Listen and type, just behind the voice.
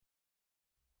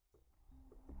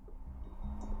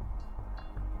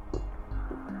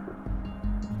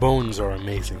Bones are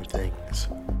amazing things.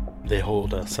 They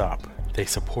hold us up, they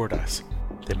support us,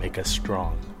 they make us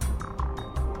strong.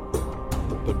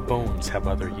 But bones have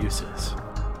other uses.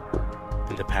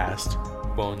 In the past,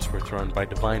 bones were thrown by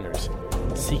diviners,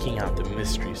 seeking out the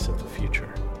mysteries of the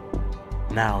future.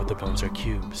 Now the bones are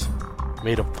cubes,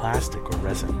 made of plastic or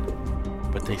resin,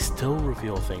 but they still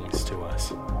reveal things to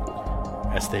us.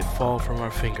 As they fall from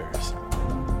our fingers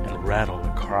and rattle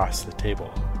across the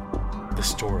table, the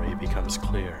story becomes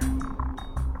clear.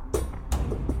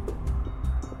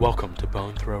 Welcome to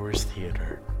Bone Throwers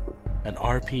Theater, an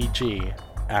RPG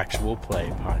actual play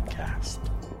podcast.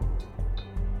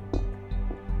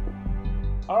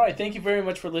 Alright, thank you very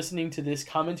much for listening to this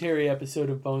commentary episode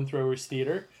of Bone Throwers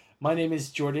Theater. My name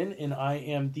is Jordan, and I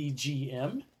am the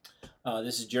GM.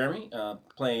 This is Jeremy,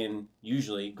 playing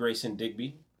usually Grayson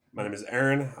Digby. My name is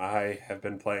Aaron. I have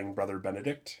been playing Brother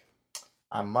Benedict.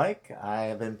 I'm Mike. I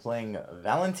have been playing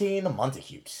Valentine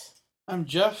Montacute. I'm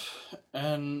Jeff,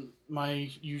 and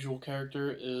my usual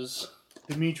character is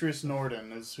Demetrius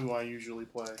Norden, is who I usually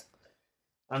play.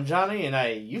 I'm Johnny, and I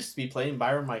used to be playing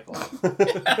Byron Michael.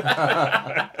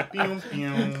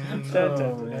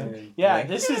 Yeah,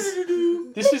 this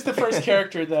is the first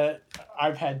character that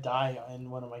I've had die in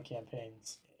one of my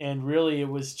campaigns. And really,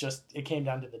 it came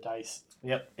down to the dice.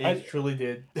 Yep, it truly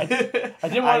did. I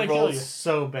didn't want to kill you.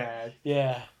 So bad.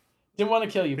 Yeah. Didn't want to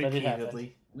kill you, but it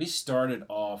happened. We started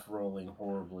off rolling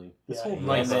horribly.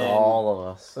 All of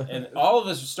us. And all of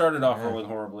us started off rolling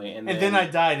horribly. And then I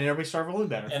died, and everybody started rolling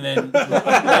better. And then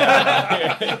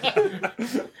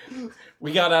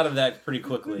we got out of that pretty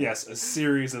quickly. Yes, a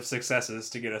series of successes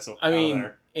to get us out of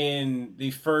there. In the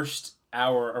first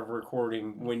hour of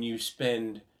recording, when you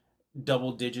spend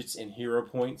double digits in hero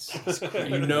points,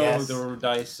 you know Yes. the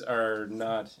dice are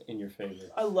not in your favor.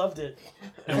 I loved it.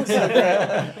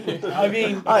 I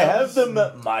have them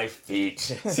at my feet.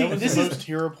 See, That was this the is most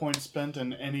hero points spent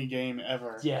in any game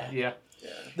ever. yeah.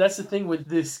 That's the thing with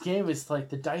this game is like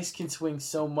the dice can swing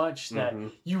so much that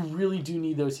you really do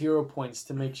need those hero points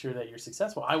to make sure that you're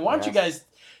successful. I want you guys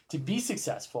to be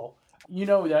successful. You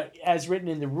know that as written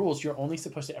in the rules, you're only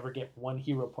supposed to ever get one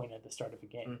hero point at the start of a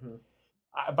game.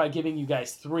 By giving you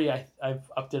guys 3, I've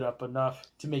upped it up enough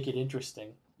to make it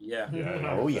interesting. Yeah.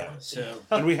 Oh, yeah. So,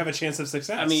 And we have a chance of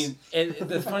success. I mean, and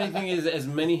the funny thing is, as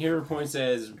many hero points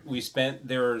as we spent,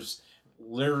 there's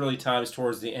literally times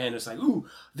towards the end, it's like, ooh,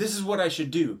 this is what I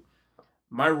should do.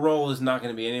 My roll is not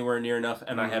going to be anywhere near enough,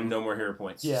 and I have no more hero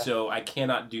points. Yeah. So I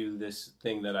cannot do this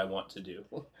thing that I want to do.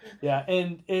 Yeah,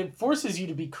 and it forces you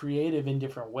to be creative in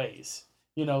different ways.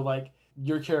 You know, like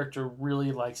your character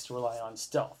really likes to rely on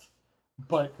stealth,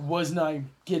 but was not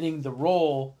getting the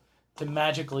roll to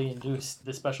magically induce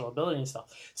the special ability and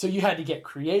stuff. So you had to get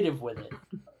creative with it.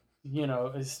 You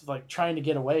know, it's like trying to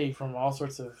get away from all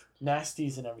sorts of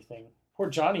nasties and everything. Poor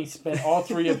Johnny spent all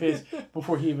 3 of his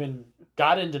before he even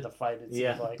got into the fight, it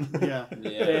seemed like. Yeah.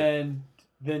 And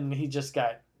then he just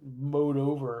got mowed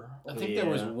over. I think there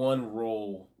was one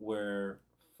roll where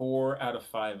 4 out of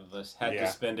 5 of us had to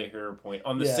spend a hero point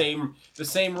on the same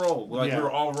roll. Like we were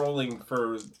all rolling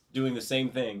for doing the same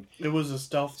thing. It was a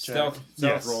stealth check.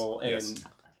 Stealth roll, and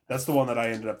that's the one that I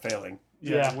ended up failing.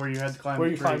 Yeah. Where you had to climb Where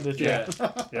the you tree. climbed the tree. yeah.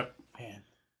 Yep. Man.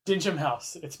 Dingham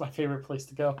House. It's my favorite place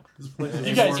to go. You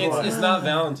guys- It's not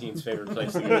Valentine's favorite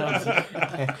place to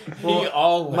go. He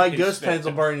always My ghost plans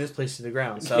on burning this place to the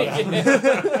ground, so...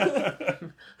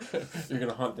 You're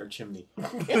gonna haunt their chimney.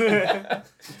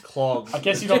 Clogged. I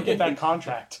guess you don't get that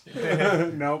contract.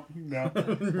 No.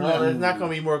 Well, there's not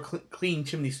going to be more clean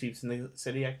chimney sweeps in the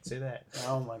city, I can say that.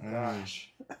 Oh my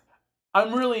gosh.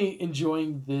 I'm really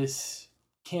enjoying this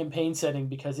campaign setting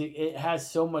because it has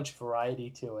so much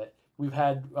variety to it. We've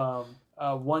had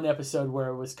one episode where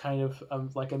it was kind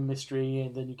of like a mystery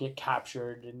and then you get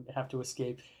captured and have to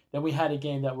escape. Then we had a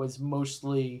game that was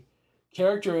mostly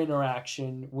character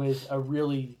interaction with a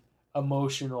really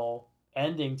emotional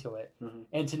ending to it.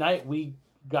 And tonight we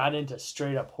got into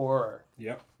straight up horror.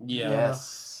 Yep. Yeah.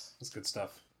 Yes. That's good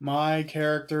stuff. My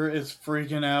character is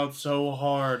freaking out so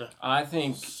hard. I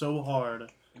think So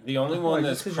hard. the only one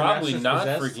that's just 'cause your probably master's not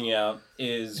possessed? freaking out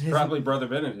is probably Brother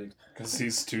Benedict. Because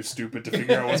he's too stupid to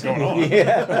figure out what's going on.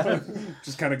 Yeah.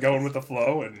 Just kind of going with the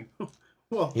flow and...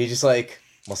 He just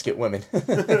must get women.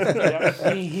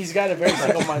 Yeah, he's got a very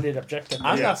single-minded objective.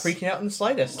 I'm not Yes. freaking out in the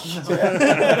slightest.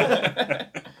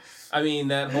 I mean,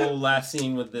 that whole last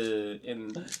scene with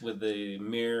the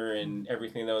mirror and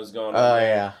everything that was going on. Oh, there,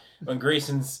 yeah. When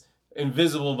Grayson's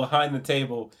invisible behind the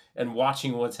table and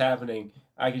watching what's happening,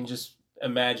 I can just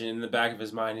imagine in the back of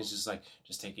his mind, he's just like,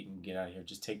 just take it and get out of here.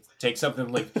 Just take something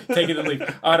and leave. Take it and leave.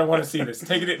 I don't want to see this.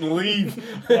 Take it and leave.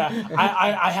 Yeah,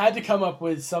 I had to come up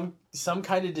with some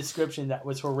kind of description that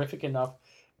was horrific enough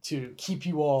to keep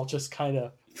you all just kind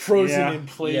of frozen in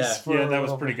place. Yeah. For Yeah, a that was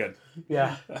little pretty bit. good.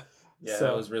 Yeah, Yeah, So-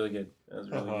 that was really good. That was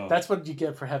really good. that's what you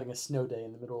get for having a snow day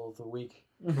in the middle of the week.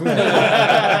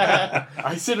 I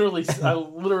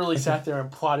literally sat there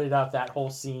and plotted out that whole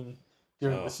scene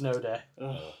during Oh. the snow day.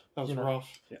 Ugh, that was You know.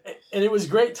 rough. And it was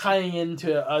great tying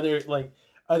into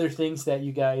other things that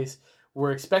you guys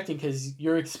were expecting, because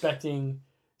you're expecting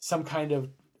some kind of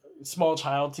small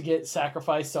child to get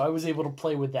sacrificed, so I was able to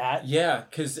play with that. Yeah,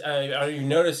 because you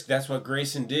noticed that's what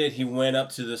Grayson did. He went up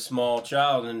to the small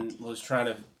child and was trying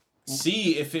to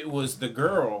see if it was the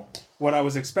girl. What I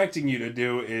was expecting you to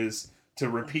do is to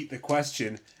repeat the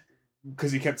question,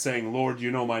 because he kept saying, "Lord, you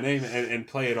know my name," and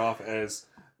play it off as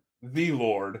the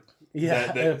Lord.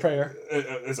 Yeah, That- a prayer.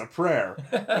 As a prayer.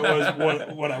 It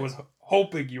was what I was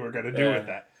hoping you were going to do Yeah. with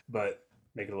that. But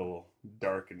make it a little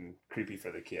dark and creepy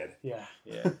for the kid. Yeah.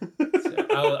 Yeah.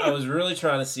 So I was really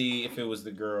trying to see if it was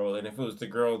the girl, and if it was the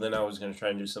girl, then I was going to try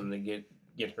and do something to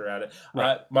get her out of.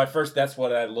 Right. That's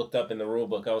what I looked up in the rule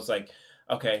book. I was like,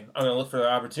 okay, I'm going to look for the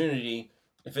opportunity.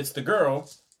 If it's the girl,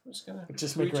 I'm just going to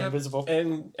Just make reach her up invisible.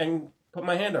 and put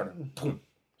my hand on her. Boom.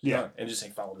 Yeah. And just say,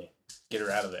 follow me. Get her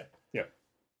out of there. Yeah.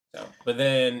 So, but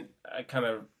then I kind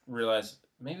of realized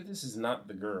maybe this is not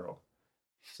the girl.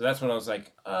 So that's when I was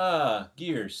like,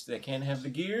 gears. They can't have the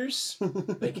gears.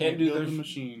 They can't do Build their the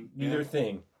machine. do their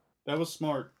thing. That was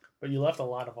smart. But you left a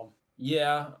lot of them.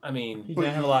 Yeah, I mean, He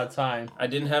didn't have a lot of time. I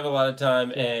didn't have a lot of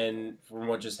time, and from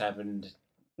what just happened,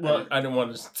 Well, I didn't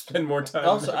want to spend more time.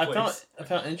 also, in that place. I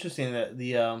found interesting that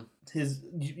the his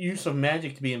use of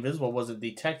magic to be invisible wasn't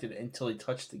detected until he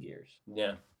touched the gears.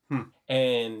 Yeah. Hmm.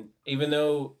 And even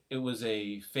though it was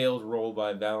a failed roll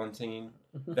by Valentine,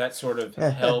 that sort of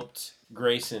helped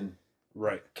Grayson,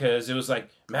 Right. because it was like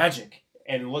magic,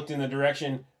 and looked in the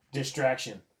direction,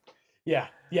 distraction. Yeah.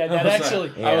 Yeah, I that was actually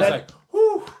like, I was that, like,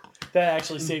 whew. that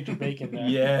actually saved your bacon there.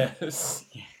 Yes.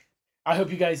 I hope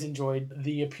you guys enjoyed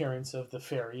the appearance of the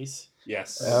fairies.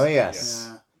 Yes. Oh, yes.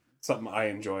 Yeah. Something I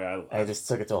enjoy. I just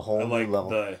took it to a whole I like new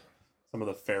level. some of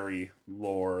the fairy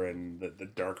lore and the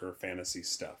darker fantasy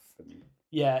stuff. And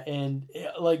Yeah, and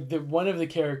like one of the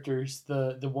characters,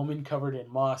 the woman covered in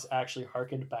moss, actually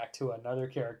harkened back to another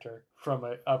character from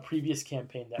a previous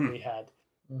campaign that we had.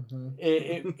 Mm-hmm.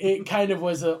 It kind of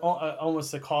was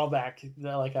almost a callback,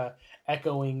 like a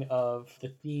echoing of the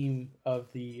theme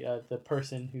of the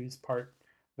person who's part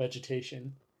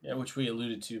vegetation. Yeah, which we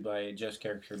alluded to by Jeff's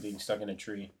character being stuck in a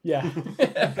tree. Yeah,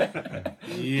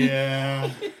 Yeah.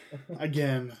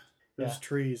 Again, those Yeah.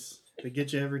 trees. They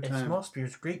get you every It's time.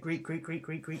 Mossbeard's great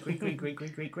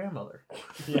grandmother.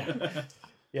 yeah,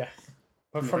 yeah.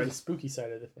 But from the spooky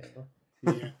side of the family.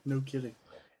 Yeah, no kidding.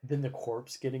 Then the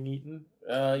corpse getting eaten.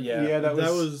 Yeah. that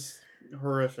That was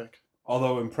horrific.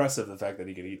 although impressive, the fact that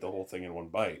he could eat the whole thing in one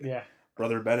bite. Yeah,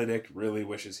 Brother Benedict really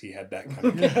wishes he had that kind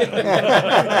of yeah.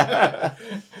 That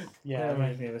I mean,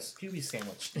 reminds me of a Scooby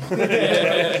sandwich.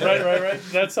 right.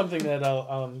 That's something that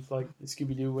I'll like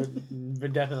Scooby Doo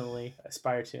would definitely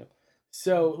aspire to.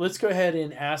 So let's go ahead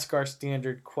and ask our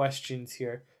standard questions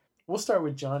here. We'll start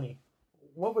with Johnny.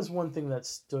 What was one thing that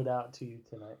stood out to you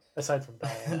tonight, aside from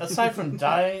Diane? Aside from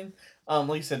dying,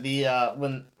 like you said,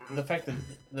 the fact that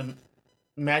the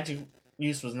magic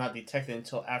use was not detected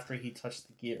until after he touched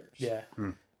the gears. Yeah,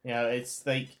 Yeah, it's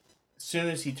like as soon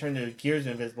as he turned the gears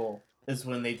invisible is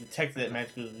when they detected that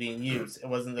magic was being used. It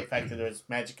wasn't the fact that there was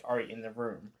magic already in the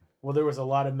room, well, there was a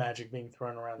lot of magic being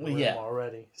thrown around the room Yeah,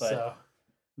 already. but- So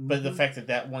but the fact that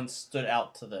that one stood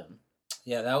out to them.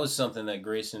 Yeah, that was something that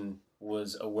Grayson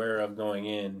was aware of going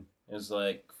in. It was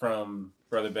like from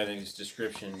Brother Benedict's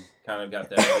description, kind of got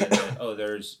that idea that,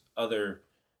 there's other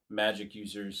magic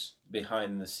users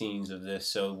behind the scenes of this.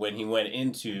 So when he went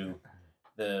into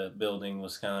the building,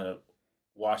 was kind of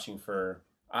watching for,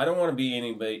 I don't want to be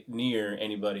near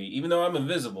anybody, even though I'm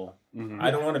invisible. Mhm. I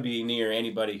don't want to be near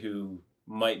anybody who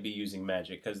might be using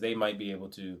magic, because they might be able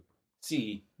to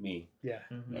see me yeah.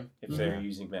 if they're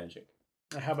using magic.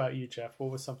 How about you, Jeff?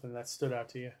 What was something that stood out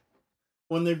to you?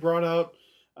 When they brought out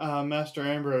Master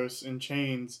Ambrose in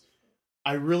chains,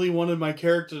 I really wanted my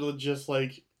character to just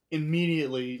like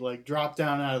immediately like drop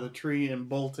down out of the tree and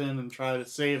bolt in and try to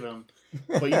save him.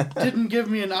 But you didn't give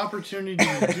me an opportunity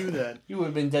to do that. You would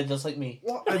have been dead just like me.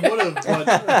 Well, I would have,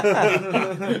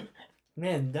 but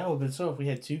Man, that would have been so if we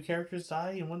had two characters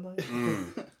die in one night.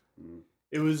 Mm.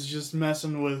 it was just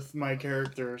messing with my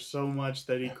character so much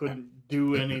that he couldn't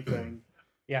do anything.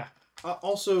 Yeah.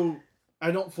 Also,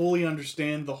 I don't fully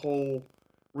understand the whole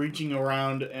reaching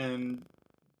around and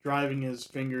driving his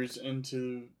fingers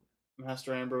into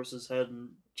Master Ambrose's head and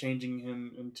changing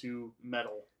him into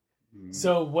metal.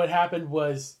 So what happened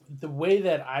was the way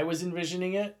that I was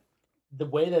envisioning it, the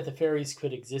way that the fairies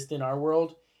could exist in our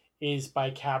world is by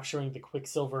capturing the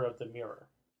quicksilver of the mirror.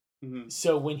 Mm-hmm.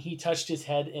 So when he touched his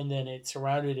head and then it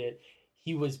surrounded it,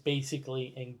 he was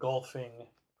basically engulfing.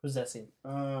 Possessing.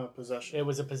 Possession. It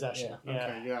was a possession. Yeah.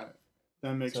 Okay, got it.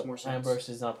 That makes So more sense. Ambrose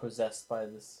is not possessed by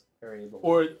this fairy.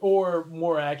 Or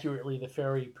more accurately, the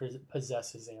fairy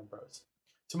possesses Ambrose.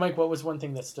 So Mike, what was one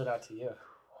thing that stood out to you?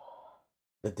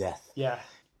 The death. Yeah.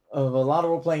 Of a lot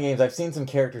of role-playing games, I've seen some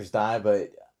characters die,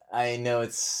 but I know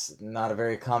it's not a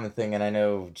very common thing, and I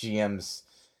know GMs,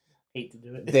 hate to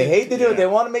do it. they hate to do Yeah. it. They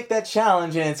want to make that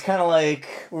challenge, and it's kind of like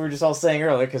we were just all saying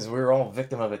earlier, because we were all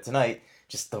victim of it tonight,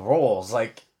 just the rolls.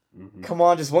 Like, Mhm. come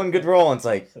on, just one good roll, and it's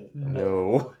like,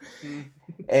 no.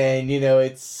 And,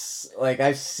 it's like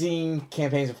I've seen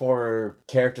campaigns before where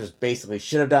characters basically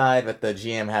should have died, but the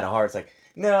GM had a heart. It's like,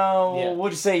 no, Yeah. we'll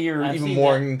just say you're I've even seen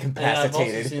more that. And I've also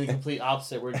incapacitated. seen the complete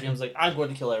opposite, where Jim's like, "I'm going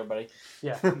to kill everybody."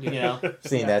 Yeah. You know,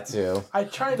 Seen that too. I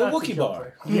try The not to Wookiee kill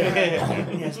bar. players.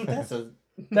 Yes,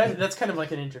 that's That's kind of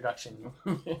like an introduction.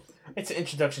 it's an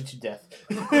introduction to death.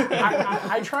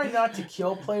 I try not to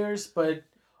kill players, but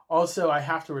also I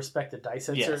have to respect the dice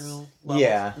at Yes. certain levels.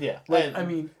 Yeah. Yeah, Like, and I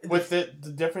mean, with the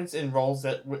difference in rolls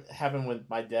that happened with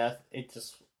my death, it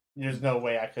just there's no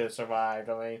way I could have survived.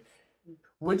 I mean,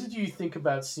 what did you think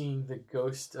about seeing the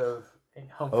ghost of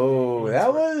Humphrey? Oh, I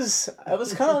was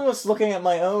kind of almost looking at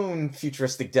my own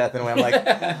futuristic death in a way. I'm like,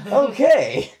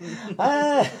 okay,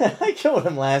 I killed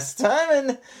him last time,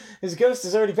 and his ghost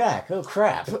is already back. Oh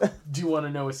crap! Do you want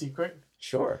to know a secret?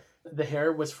 Sure. The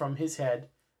hair was from his head.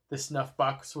 The snuff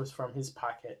box was from his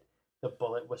pocket. The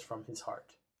bullet was from his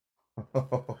heart.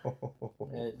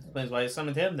 it explains why I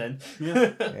summoned him. Then,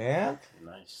 Yeah,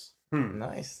 Nice.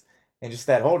 nice. And just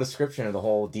that whole description of the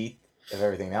whole deed of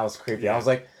everything, that was creepy. Yeah. I was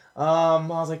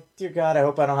like, dear God, I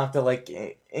hope I don't have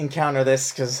to encounter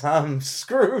this because I'm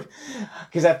screwed.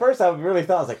 Because at first I really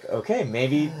thought, I was like, okay,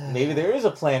 maybe there is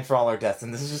a plan for all our deaths,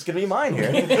 and this is just gonna be mine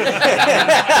here.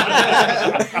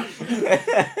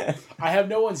 I have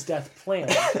no one's death planned.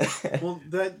 Well,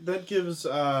 that gives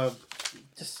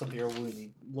just some your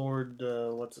wounding. Lord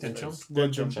what's his name?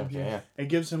 Dencham? Dencham. Yeah. It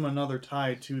gives him another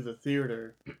tie to the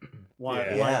theater.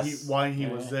 Why Yeah. why he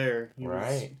Yeah. was there? He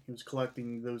Right. was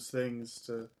collecting those things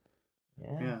to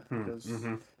because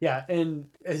Yeah, and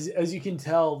as you can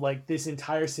tell, like this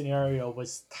entire scenario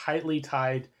was tightly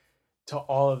tied to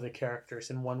all of the characters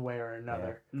in one way or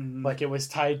another. Mhm. Like it was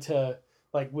tied to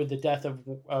with the death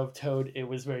of Toad, it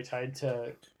was very tied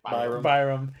to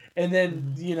Byram. And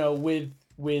then,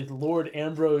 with Lord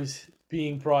Ambrose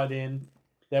being brought in,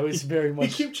 that was very He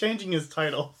much keep changing his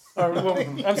title. I'm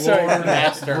sorry. Lord,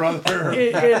 Master. brother,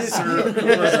 It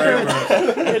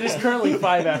is currently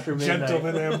 5 after midnight.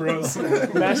 gentleman Ambrose.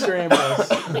 Master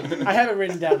Ambrose. I have it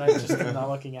written down. I'm just not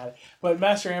looking at it. But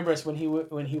Master Ambrose, when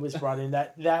he was brought in,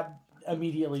 that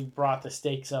immediately brought the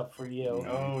stakes up for you.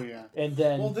 Oh yeah. And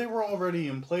then Well, they were already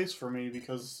in place for me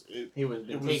because He was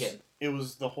it was taken. it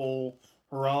was the whole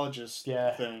horologist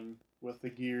Yeah. thing with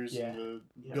the gears Yeah. and the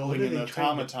Yeah, what building are an they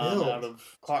trying to automaton build? out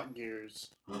of clock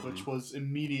gears, which was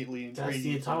immediately That's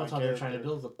intriguing. the to my automaton they're trying to character.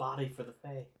 build the body for the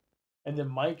Fae. And then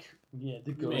Mike, the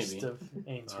ghost Maybe. of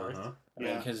Ainsworth. Uh-huh.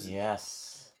 Yeah. Because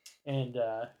Yes. And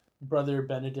Brother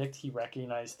Benedict, he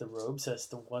recognized the robes as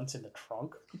the ones in the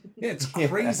trunk. Yeah, it's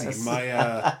crazy. Yes.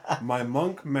 My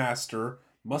monk master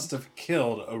must have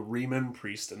killed a Riemann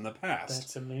priest in the past.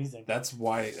 That's amazing. That's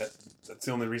why. That's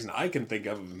the only reason I can think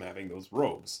of him having those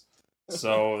robes.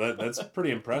 So that's pretty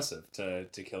impressive to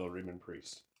kill a Riemann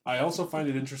priest. I also find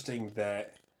it interesting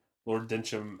that Lord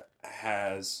Dencham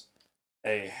has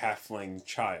a halfling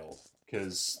child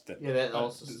because Yeah, that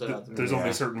also stood out to me. there's Yeah.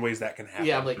 only certain ways that can happen.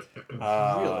 Yeah, I'm like,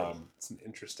 really? It's an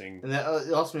interesting. and that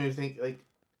it also made me think, like,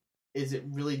 is it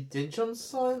really Dincham's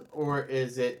son, or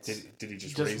is it Did he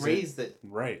just just raise raised it?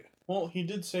 Right. Well, he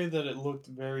did say that it looked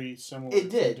very similar. It to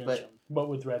did, but- Dencham. But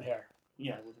with red hair.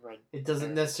 Yeah, with red. It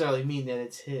doesn't necessarily mean that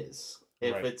it's his.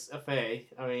 If Right. it's a Fae,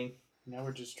 I mean, Now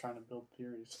we're just trying to build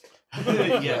theories.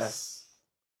 yes.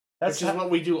 That's Which is how, what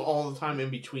we do all the time in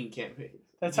between campaigns.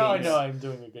 that's how I games. know I'm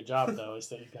doing a good job, though, is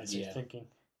that you guys Yeah. are thinking.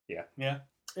 Yeah.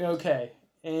 Okay.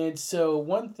 And so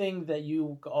one thing that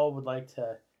you all would like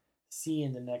to see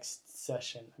in the next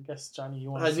session, I guess, Johnny,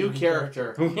 you want to A see new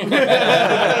character. character?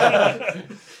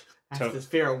 I have to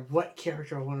figure out what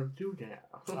character I want to do now.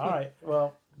 All right.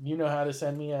 Well, you know how to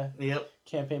send me a Yep.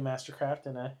 campaign mastercraft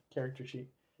and a character sheet.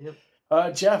 Yep.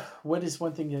 Jeff, what is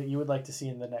one thing that you would like to see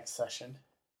in the next session?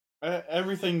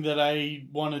 Everything that I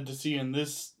wanted to see in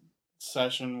this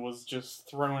session was just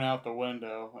thrown out the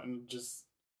window and just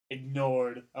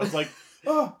ignored. I was like,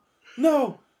 oh,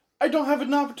 no, I don't have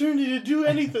an opportunity to do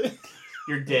anything.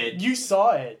 You're dead. You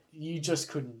saw it. You just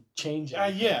couldn't change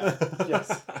it. Yeah.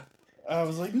 Yes. I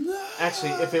was like, no.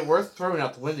 Actually, if it were thrown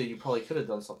out the window, you probably could have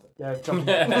done something. Yeah,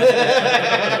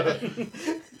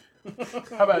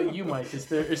 How about you, Mike? Is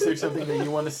there something that you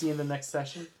want to see in the next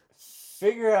session?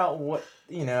 Figure out what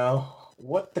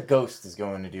the ghost is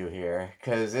going to do here,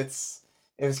 because it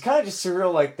was kind of just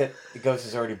surreal, like that the ghost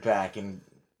is already back, and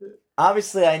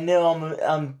obviously I know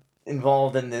I'm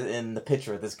involved in the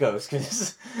picture of this ghost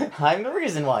because I'm the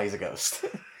reason why he's a ghost.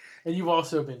 And you've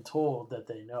also been told that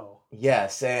they know.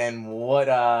 Yes, and what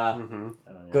Mhm.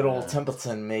 good old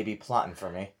Templeton may be plotting for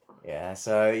me. Yeah,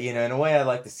 so in a way, I'd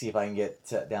like to see if I can get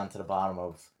down to the bottom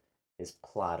of his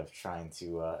plot of trying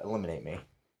to eliminate me.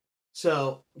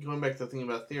 So, going back to the thing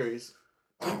about theories,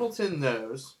 Templeton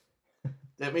knows.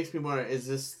 That makes me wonder, is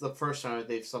this the first time that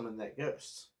they've summoned that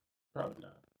ghost? Probably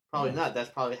not. Probably not. That's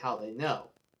probably how they know.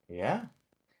 Yeah.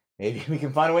 Maybe we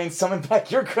can find a way and summon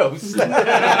back your ghost.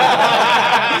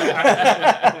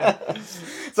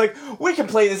 It's like, we can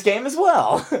play this game as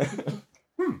well.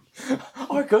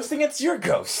 Our ghost against your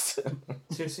ghost.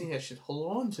 Seriously, I should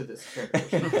hold on to this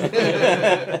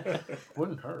character.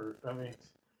 Wouldn't hurt. I mean,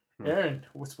 Aaron,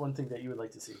 what's one thing that you would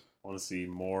like to see? I want to see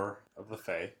more of the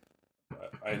Fae.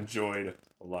 I enjoyed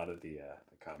a lot of the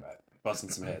combat, busting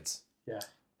some heads.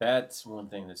 That's one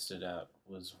thing that stood out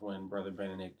was when Brother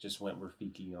Benedict just went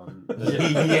Rafiki on.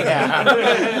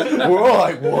 Yeah. We're all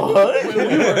like, what?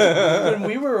 When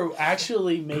we were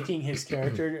actually making his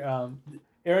character,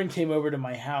 Aaron came over to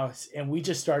my house and we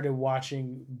just started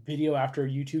watching video after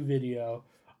YouTube video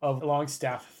of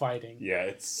Longstaff fighting. Yeah,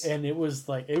 it's And it was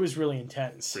really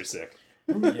intense. pretty sick.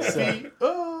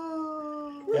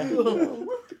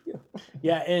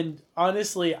 Yeah, and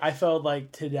honestly, I felt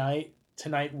like tonight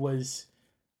was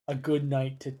a good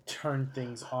night to turn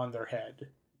things on their head,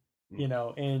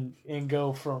 and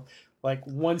go from like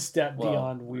one step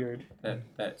beyond weird.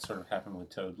 That sort of happened with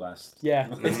Toad last. Yeah,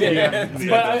 Yeah.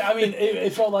 but I mean,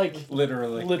 it felt like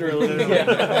Literally.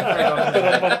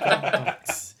 yeah.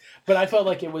 But I felt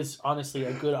like it was honestly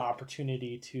a good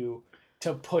opportunity to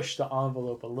push the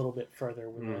envelope a little bit further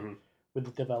with the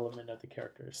development of the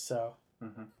characters. So,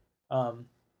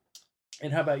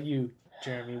 and how about you,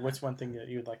 Jeremy? What's one thing that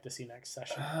you would like to see next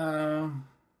session?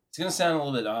 It's gonna sound a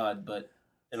little bit odd, but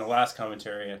in the last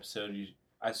commentary episode,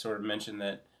 I sort of mentioned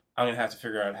that I'm gonna have to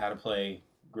figure out how to play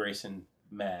Grayson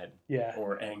mad, Yeah.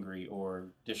 or angry, or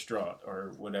distraught,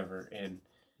 or whatever, and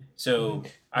so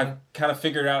I kind of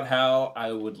figured out how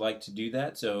I would like to do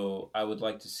that. So I would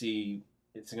like to see.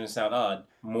 It's gonna sound odd.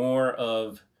 More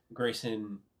of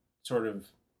Grayson sort of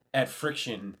at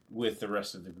friction with the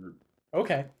rest of the group.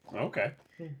 Okay. Okay.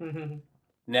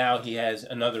 Now he has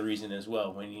another reason as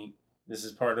well. This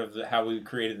is part of how we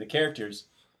created the characters.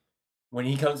 When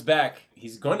he comes back,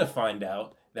 he's going to find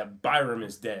out that Byram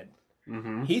is dead.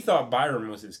 Mm-hmm. He thought Byram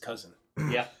was his cousin.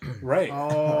 Yeah. Right.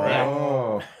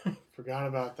 Oh. Forgot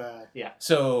about that.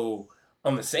 So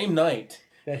on the same night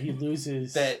That he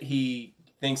loses. that he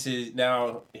thinks his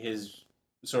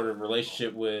sort of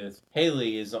relationship with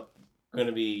Haley is going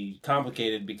to be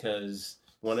complicated because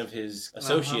one of his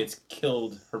associates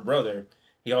killed her brother,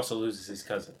 he also loses his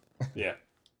cousin. Yeah.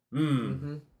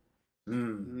 Mm.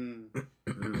 Mm.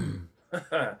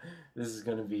 This is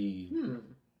going to be...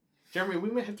 Jeremy, we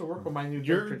may have to work on my new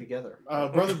You're- character together.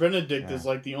 Brother Benedict Yeah. is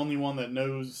like the only one that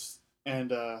knows,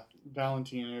 and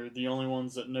Valentine are the only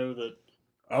ones that know that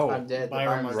Oh, I'm dead.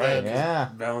 Byram Byram's is right. dead. Yeah.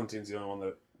 Valentine's the only one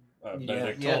that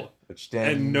Benedict Yeah. told. Which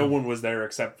then... And no one was there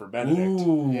except for Benedict.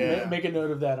 Ooh. Yeah. Make a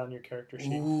note of that on your character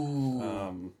sheet.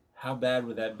 Ooh. How bad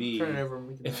would that be Turn it over and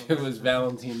we can if it was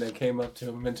Valentine that came up to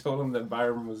him and told him that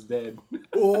Byram was dead?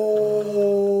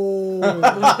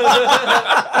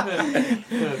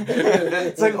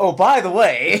 It's like, oh, by the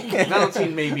way,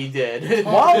 Valentine may be dead.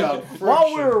 while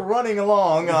friction. we were running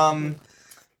along,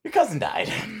 your cousin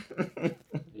died.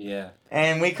 Yeah.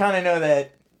 And we kind of know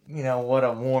that, what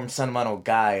a warm, sentimental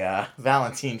guy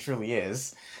Valentine truly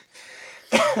is.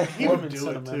 he Warm would and do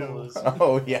it sentimental too. is-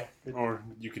 Oh, yeah. Or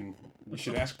you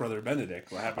should ask Brother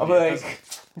Benedict what happened I'll to be your like,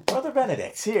 cousin. Brother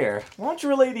Benedict, here, why don't you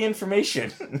relay the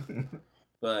information?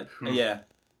 But, yeah,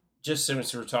 just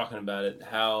since we're talking about it,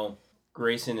 how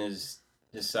Grayson has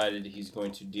decided he's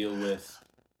going to deal with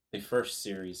the first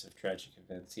series of tragic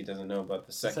events. He doesn't know about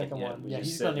the second, yet. one. We Yeah, just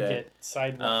he's said going to that. get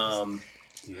sideways.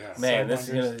 Yeah. Man, this is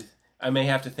Sidewinders. gonna. I may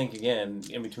have to think again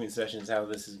in between sessions how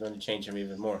this is going to change him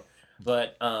even more.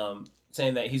 But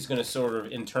saying that he's going to sort of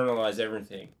internalize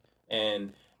everything,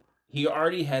 and he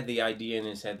already had the idea in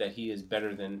his head that he is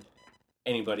better than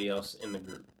anybody else in the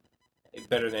group,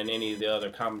 better than any of the other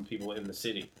common people in the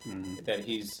city. Mhm. That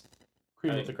he's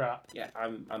Cream of the crop. yeah,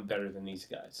 I'm better than these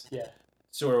guys. Yeah.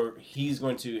 So he's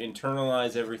going to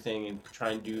internalize everything and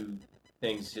try and do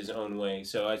things his own way.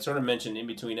 So I sort of mentioned in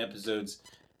between episodes,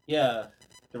 yeah,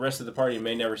 the rest of the party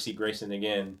may never see Grayson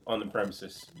again on the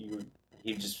premises.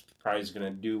 He just probably is going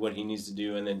to do what he needs to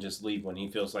do and then just leave when he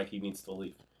feels like he needs to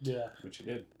leave. Yeah. Which he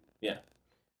did.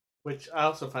 Which I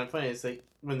also find funny is like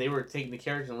when they were taking the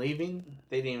carriage and leaving,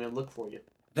 they didn't even look for you.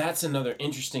 That's another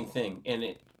interesting thing, and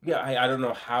I don't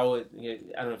know how it.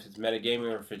 I don't know if it's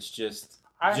metagaming or if it's just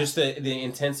the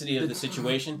intensity of the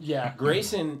situation. Yeah.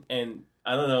 Grayson, and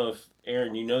I don't know if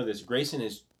Aaron, you know this. Grayson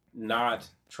is not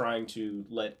trying to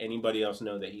let anybody else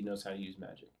know that he knows how to use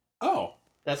magic. Oh.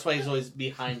 That's why he's always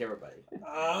behind everybody.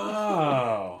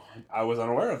 Oh. I was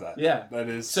unaware of that. Yeah. That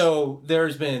is. So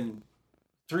there's been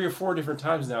 3 or 4 different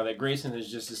times now that Grayson has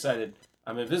just decided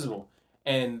I'm invisible,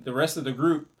 and the rest of the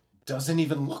group doesn't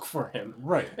even look for him.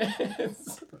 Right.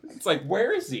 It's like,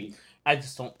 where is he? I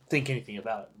just don't think anything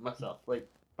about it myself. Like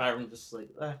Byron, just like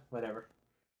whatever.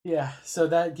 Yeah. So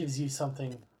that gives you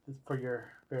something for your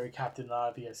very Captain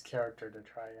Obvious character to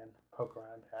try and poke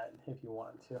around at if you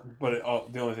want to. But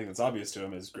the only thing that's obvious to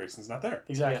him is Grayson's not there.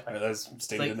 Exactly. As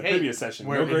stated like, in the hey, previous session.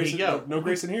 where No did Grayson, he go? no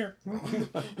Grayson here.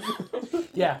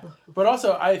 Yeah. But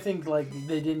also, I think like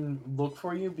they didn't look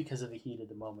for you because of the heat of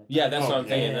the moment. Yeah, that's what I'm yeah,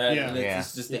 saying. yeah.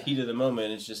 It's just the heat of the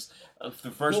moment. It's just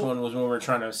the first one was when we were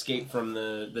trying to escape from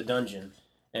the dungeon,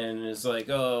 and it's like,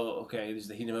 oh, okay, there's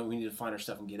the heat of the moment. We need to find our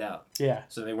stuff and get out. Yeah.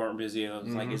 So they weren't busy. I was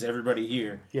like, Mhm. is everybody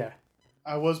here? Yeah.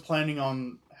 I was planning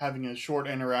on having a short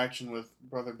interaction with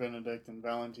Brother Benedict and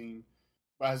Valentine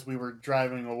as we were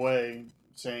driving away,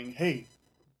 saying, "Hey,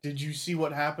 did you see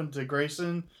what happened to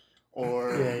Grayson?"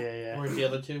 Or Yeah. Where's the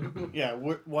other two? yeah,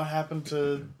 what happened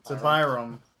to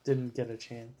Byram? Didn't get a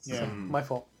chance. Yeah. So, my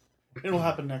fault. It'll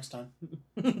happen next time.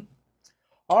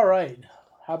 All right.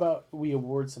 How about we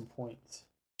award some points?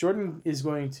 Jordan is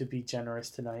going to be generous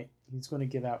tonight. He's going to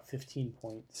give out 15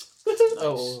 points.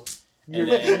 Oh, And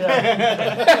You're-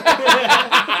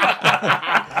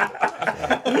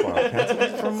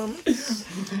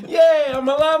 Yay! I'm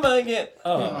a llama again.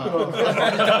 Oh.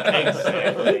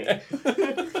 Exactly.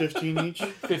 15 each.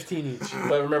 15 each.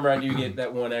 But remember, I do get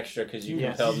that one extra because you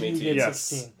Yes. compelled me You to. get Yes.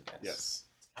 16. Yes.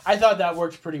 I thought that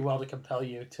worked pretty well to compel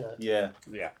you to. Yeah,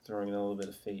 Yeah. throwing in a little bit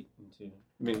of fate into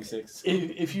Mini 6.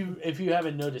 If you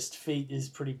haven't noticed, fate is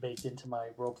pretty baked into my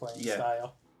role playing Yeah.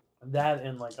 style. That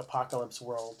and like Apocalypse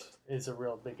World is a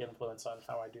real big influence on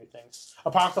how I do things.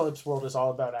 Apocalypse World is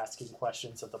all about asking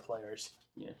questions of the players.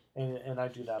 Yeah. And I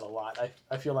do that a lot.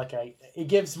 I feel like it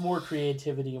gives more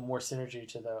creativity and more synergy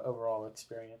to the overall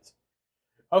experience.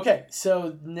 Okay,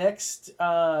 so next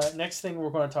thing we're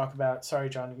going to talk about. Sorry,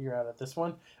 John, you're out at this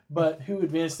one. But who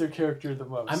advanced their character the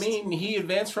most? I mean, he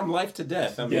advanced from life to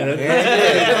death. I mean, Yeah,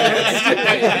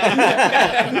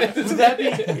 would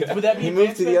that be He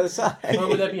moved to the other advancement? side. Or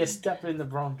would that be a step in the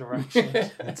wrong direction?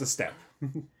 That's a step.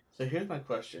 so here's my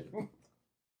question: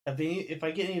 if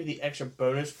I get any of the extra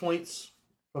bonus points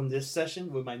from this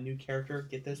session, would my new character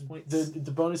get those points?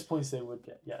 The bonus points they would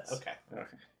get, yes. Okay.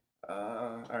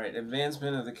 all right,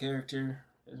 advancement of the character.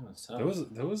 This one's tough.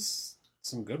 There was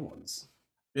some good ones.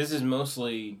 This is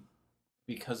mostly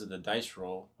because of the dice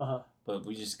roll, Uh-huh. but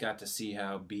we just got to see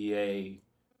how BA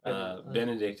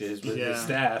Benedict is with his Yeah.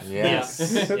 staff.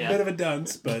 Yes. a Yeah. bit of a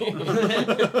dunce, but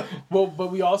Well,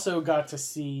 but we also got to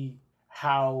see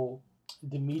how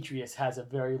Demetrius has a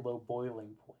very low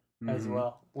boiling point as Mhm.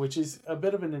 well, which is a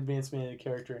bit of an advancement in the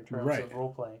character in terms Right. of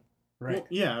role playing. Right. Well,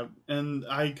 yeah, and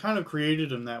I kind of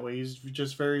created him that way. He's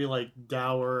just very like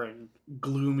dour and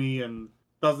gloomy and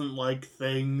doesn't like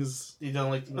things. You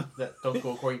don't like things that don't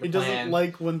go according to He plan. doesn't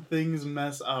like when things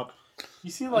mess up.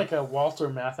 You seem like a Walter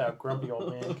Matthau grumpy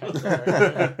old man kind of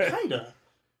character. Kinda.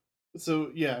 So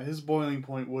yeah, his boiling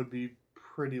point would be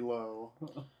pretty low.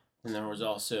 And there was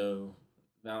also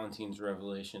Valentine's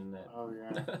revelation that Oh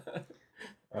yeah.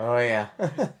 Oh yeah.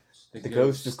 the The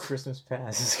ghost of Christmas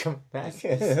past is coming back.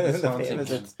 It's The haunting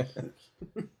fantasy-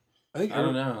 I think I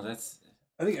don't know.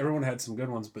 I think everyone had some good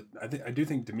ones, but I do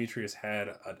think Demetrius had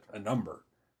a number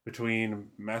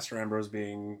between Master Ambrose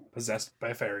being possessed by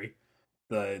a fairy,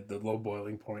 the low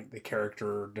boiling point, the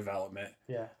character development,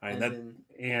 Yeah. and then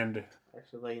and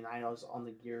actually laying eyes on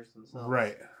the gears themselves.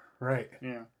 right.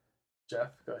 Yeah. Jeff,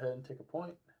 go ahead and take a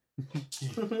point.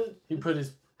 He put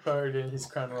his card in his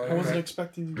crown royal. I wasn't Right.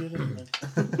 expecting to get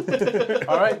in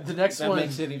All right, the next that one.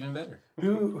 makes it even better.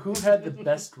 Who had the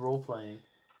best role playing?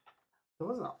 There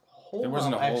wasn't a whole There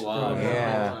wasn't lot a whole extra lot. going on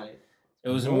Yeah. tonight. It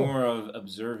was Cool. more of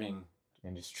observing.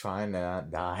 And just trying to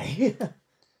not die.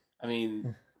 I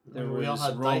mean, there We all was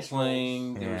had role dice playing.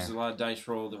 rolls. There was Yeah. a lot of dice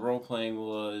roll. The role playing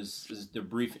was the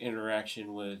brief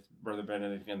interaction with Brother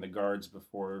Benedict and the guards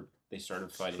before they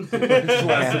started fighting.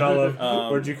 Lasted all of.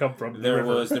 Um, Where'd you come from? The There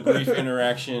river. was the brief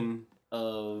interaction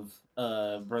of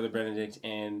Brother Benedict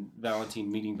and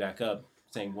Valentine meeting back up,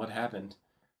 saying what happened,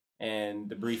 and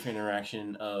the brief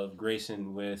interaction of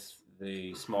Grayson with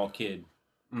the small kid.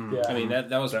 Mm. Yeah. I mean, that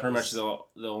was That pretty was- much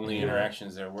the only Yeah.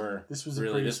 interactions there were. This was a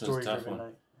Really, pretty this was a tough story-driven one.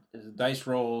 night. It was dice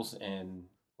rolls and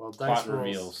Well, plot dice rolls.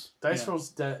 reveals. Dice Yeah. rolls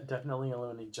definitely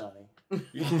eliminate Johnny.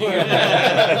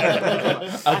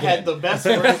 I had the best.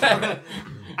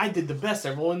 I did the best.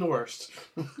 I rolled in the worst.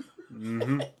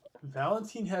 Mhm.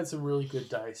 Valentine had some really good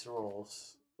dice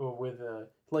rolls. With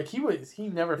he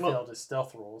never Well- failed his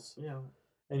stealth rolls, Yeah.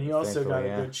 and he also got Thankfully,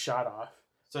 a yeah. good shot off.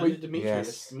 So Wait, did Demetrius.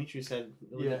 yes. Demetrius had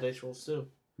really Yeah. good dice rolls too.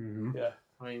 Mhm. Yeah,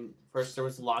 I mean, first there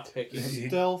was lock picking, He-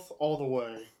 Stealth all the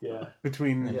way. yeah,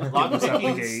 Between yeah, getting lock us out the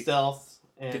picking, gate, stealth,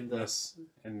 getting and us,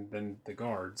 and then the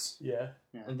guards. yeah.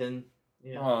 then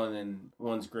yeah. Oh, and then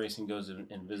once Grayson goes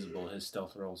invisible, his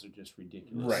stealth rolls are just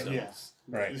ridiculous. Right. So Yeah.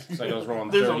 Right. It's like I was rolling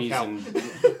There's no 30s count.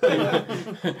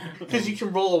 Because you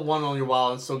can roll a 1 on your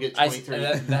wild and still get 23.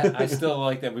 I still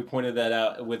like that we pointed that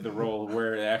out with the roll,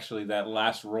 where actually that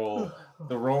last roll,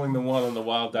 the rolling the 1 on the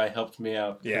wild die helped me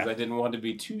out because Yeah. I didn't want to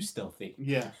be too stealthy.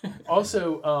 Yeah.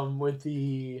 Also, with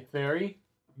the fairy,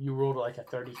 you rolled like a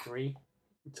 33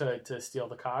 to steal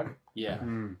the cog. Yeah,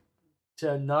 Mm.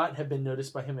 To not have been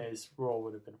noticed by him, his roll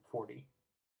would have been 40.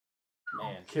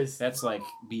 man, Because that's like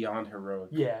beyond heroic.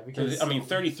 yeah, because I mean,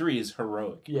 33 is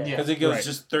heroic yeah, Yeah. because it goes Right.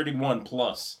 just 31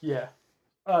 plus. yeah.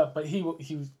 But he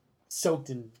was soaked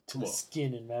into the Well.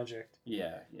 skin in magic.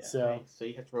 Yeah, yeah. So Right, so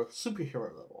you have to roll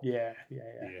superhero level. yeah.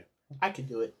 Yeah. I can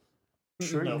do it.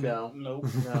 Sure you no. can. Nope.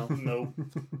 No. Nope.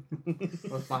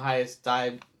 With my highest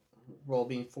die roll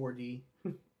being 4D.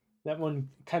 That one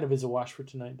kind of is a wash for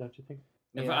tonight, don't you think?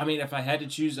 If I had to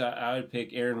choose, I would pick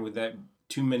Aaron with that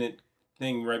 2-minute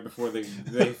thing right before they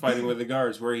fighting with the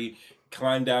guards, where he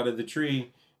climbed out of the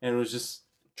tree and was just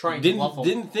Trying to bluff 'em.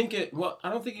 didn't think it. Well, I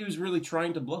don't think he was really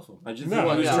trying to bluff him. I just No,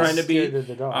 think he was no. trying to Scared be of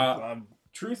the dog.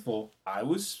 truthful. I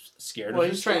was scared. Well, of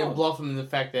he's his trying to dog. bluff him in the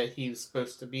fact that he was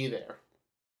supposed to be there.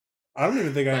 I don't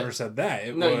even think I But- ever said that.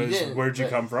 It No, you was, didn't, where'd you but-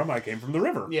 come from? I came from the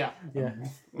river. Yeah. yeah,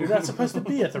 you're not supposed to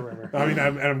be at the river. I mean,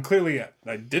 I'm clearly,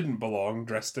 I didn't belong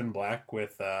dressed in black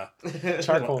with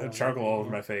Charcoal. charcoal all over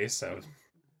my face. So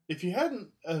If you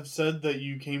hadn't have said that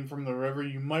you came from the river,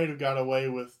 you might have got away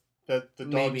with that the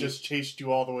dog Maybe. just chased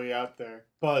you all the way out there.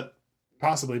 But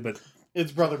possibly, but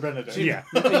it's Brother Benedict. yeah.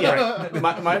 Yeah.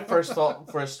 my first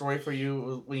thought for a story for you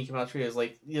was when you came out of the tree is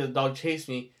like, the dog chased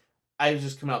me. I was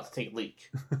just coming out to take a leak.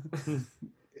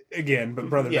 Again, but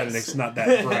Brother Yes. Benedict's not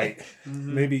that bright.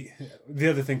 Mm-hmm. Maybe the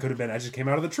other thing could have been I just came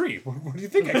out of the tree. What do you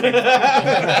think I came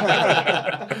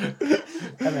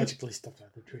I magically stepped out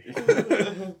of the tree.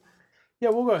 Yeah,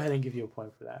 we'll go ahead and give you a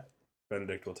point for that.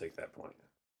 Benedict will take that point.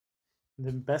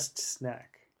 The best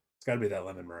snack. It's got to be that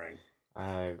lemon meringue.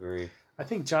 I agree. I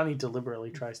think Johnny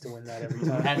deliberately tries to win that every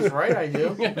time. That's right, I do.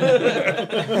 Go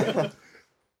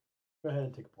ahead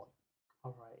and take a point.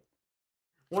 All right.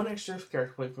 One extra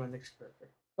character point for my next character.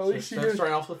 At So least you instead of do.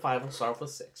 starting off with 5, we'll start off with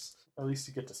 6. At least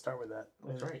you get to start with that.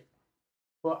 That's right.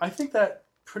 Well, I think that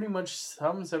pretty much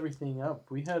sums everything up.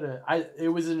 We had it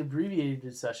was an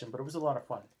abbreviated session, but it was a lot of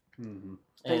fun. Mm-hmm.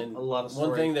 And A lot of one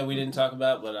story. thing that we didn't talk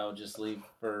about, but I'll just leave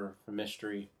for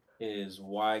mystery, is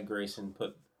why Grayson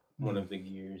put one of the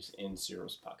gears in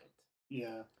Cyril's pocket.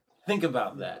 Yeah. Think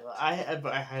about that. I have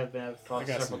thought I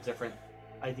got several some. different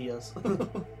ideas. I don't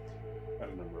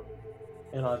remember.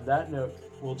 And on that note,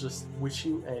 we'll just wish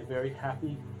you a very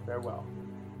happy farewell.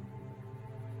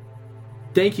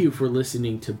 Thank you for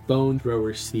listening to Bone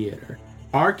Throwers Theater.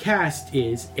 Our cast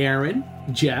is Aaron,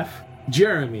 Jeff,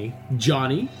 Jeremy,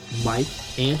 Johnny, Mike,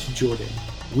 and Jordan.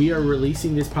 We are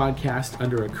releasing this podcast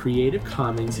under a Creative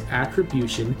Commons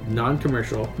Attribution,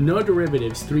 Non-Commercial, No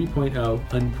Derivatives 3.0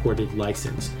 Unported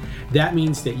license. That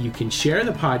means that you can share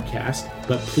the podcast,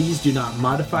 but please do not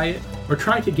modify it or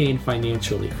try to gain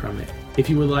financially from it. If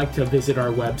you would like to visit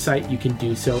our website, you can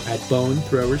do so at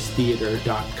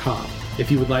bonethrowerstheater.com. If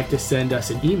you would like to send us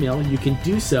an email, you can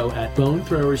do so at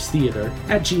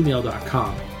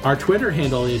bonethrowerstheater@gmail.com. Our Twitter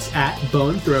handle is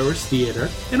 @bonethrowerstheater,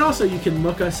 and also you can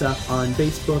look us up on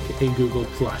Facebook and Google+.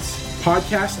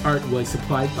 Podcast art was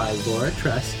supplied by Laura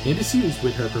Tress and is used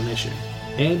with her permission.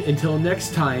 And until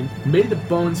next time, may the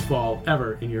bones fall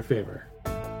ever in your favor.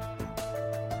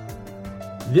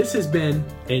 This has been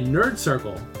a Nerd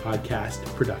Circle podcast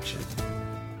production.